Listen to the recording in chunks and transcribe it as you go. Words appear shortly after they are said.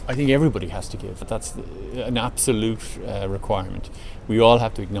I think everybody has to give. That's an absolute requirement. We all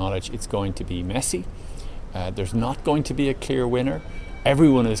have to acknowledge it's going to be messy. There's not going to be a clear winner.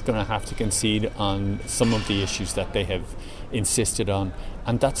 Everyone is going to have to concede on some of the issues that they have insisted on,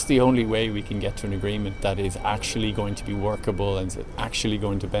 and that's the only way we can get to an agreement that is actually going to be workable and actually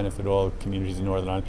going to benefit all communities in Northern Ireland.